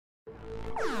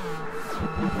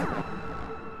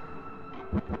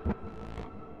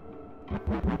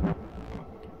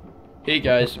Hey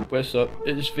guys, what's up?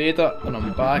 It's Vader and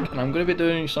I'm back, and I'm going to be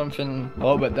doing something a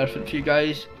little bit different for you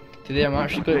guys. Today I'm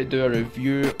actually going to do a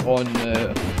review on the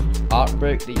art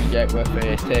book that you get with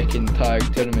Tekken Tag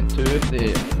Tournament 2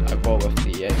 that I bought with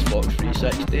the Xbox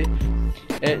 360.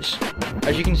 It's,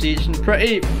 as you can see, it's in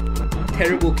pretty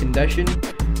terrible condition,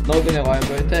 not going to lie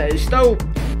about it. It's still,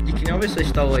 you can obviously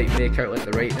still like make out like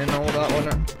the writing and all that on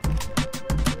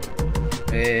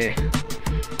it.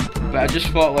 But I just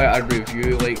thought like I'd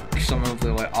review like some of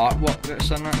the like artwork that's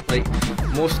in it. Like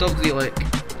most of the like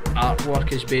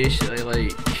artwork is basically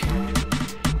like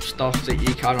stuff that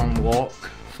you can unlock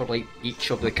for like each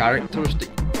of the characters that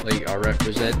like are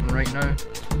representing right now.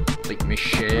 Like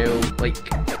Michelle, like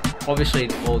obviously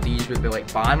all these would be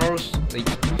like banners, like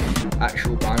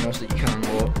actual banners that you can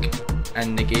unlock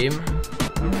in the game.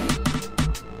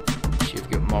 So you've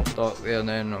got Murdoch there, and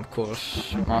then of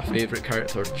course my favourite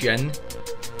character, Jin.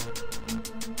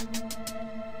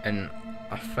 And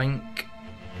I think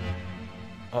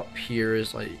up here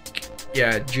is like,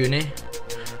 yeah, Junie.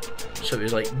 So it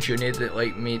was like Junie that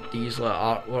like made these like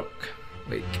artwork,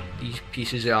 like these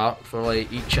pieces of art for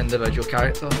like each individual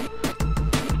character.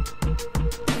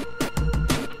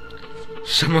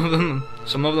 Some of them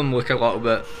look a little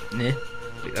bit meh,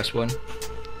 like this one.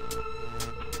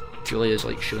 Julia's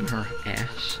like showing her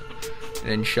ass,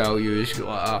 and then Xiao Yu's got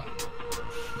like a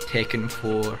Tekken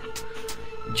 4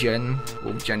 Jin,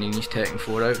 well, Jin in his Tekken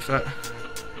 4 outfit.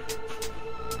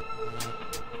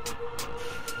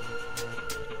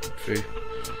 True.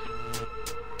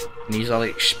 And these are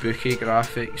like spooky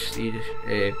graphics.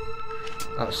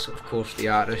 That's of course the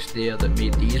artist there that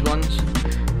made these ones.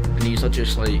 And these are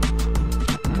just like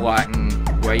black and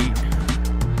white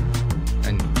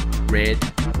and red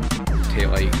to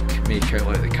like make out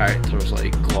like the characters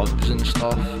like gloves and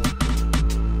stuff.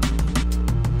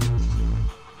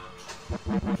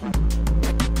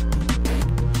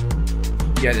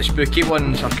 Yeah, the spooky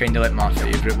ones are kind of like my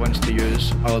favourite ones to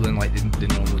use, other than like the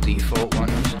normal default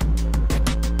ones.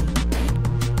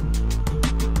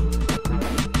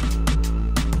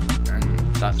 And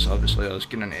that's obviously us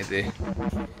getting into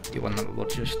the one that we were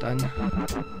just in.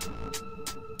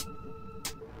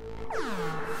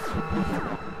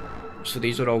 So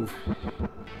these are all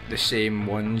the same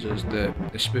ones as the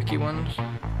spooky ones.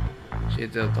 See,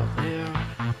 they're there.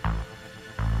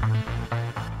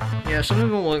 Yeah, some of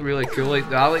them look really cool, like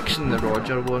the Alex and the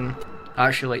Roger one. I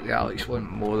actually like the Alex one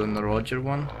more than the Roger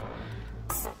one.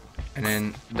 And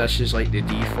then this is like the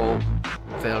default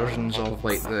versions of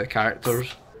like the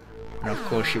characters. And of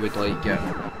course you would like get,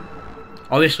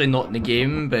 obviously not in the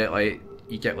game, but like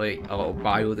you get like a little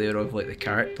bio there of like the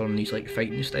character and he's like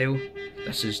fighting style.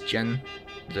 This is Jin,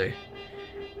 the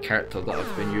character that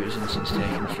I've been using since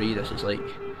Tekken 3. This is like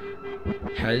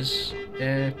his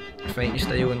fighting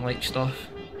style and like stuff.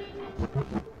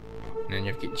 And then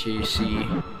you've got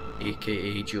JC,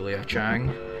 aka Julia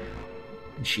Chang,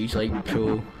 and she's like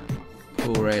pro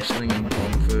wrestling and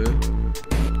kung fu,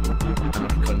 and her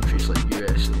country's like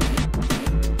USA.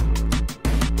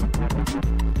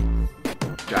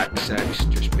 Jack 6,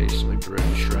 just basically brute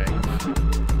strength.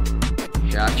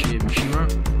 Hiachi Mishima,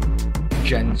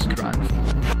 Jin's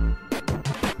grandfather.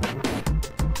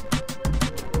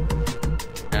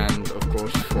 And of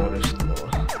course Forrest.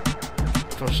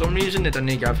 For some reason they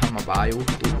didn't give him a bio,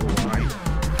 don't know why.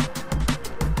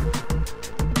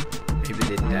 Maybe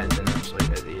they did and it's like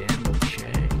at the end, I'll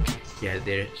check. Yeah,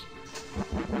 there it is.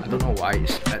 I don't know why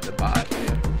it's at the back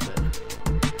there, but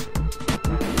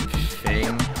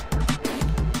thing.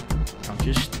 I'll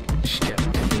just skip to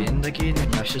the end again,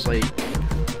 and this is like,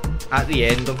 at the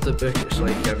end of the book it's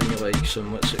like giving you like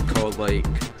some, what's it called, like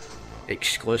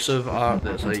exclusive art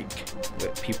that's like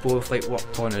that people have like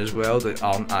worked on as well that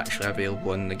aren't actually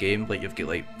available in the game. Like you've got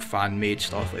like fan made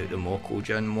stuff like the Moko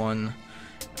Jin one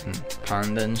and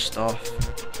Panda and stuff.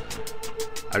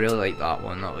 I really like that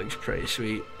one, that looks pretty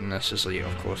sweet. And this is like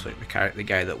of course like the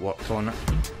guy that worked on it.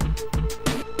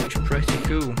 Looks pretty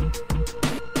cool.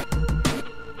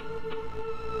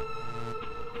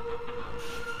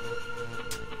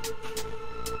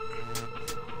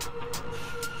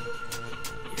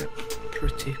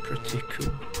 Pretty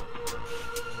cool.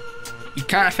 You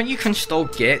can't, I think you can still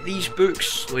get these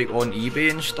books like on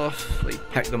eBay and stuff, like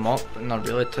pick them up, and they're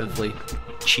relatively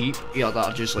cheap. Yeah, that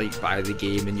are just like buy the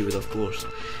game and you would of course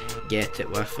get it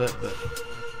with it, but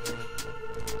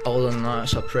other than that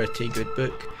it's a pretty good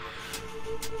book.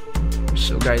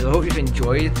 So guys, I hope you've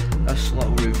enjoyed this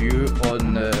little review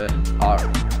on the art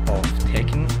of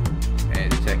Tekken, the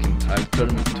Tekken Tag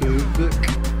Tournament 2 book.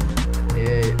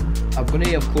 going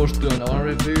to of course do another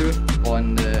review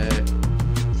on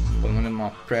one of my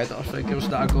Predator figures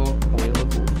that I got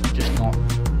available, just not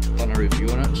done a review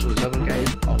on it. So as ever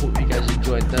guys, I hope you guys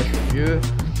enjoyed this review.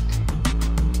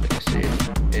 Like I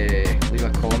said, leave a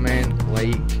comment,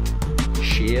 like,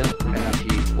 share, and if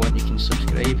you want you can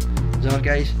subscribe. As ever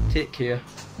guys, take care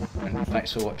and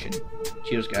thanks for watching.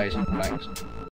 Cheers guys, and thanks.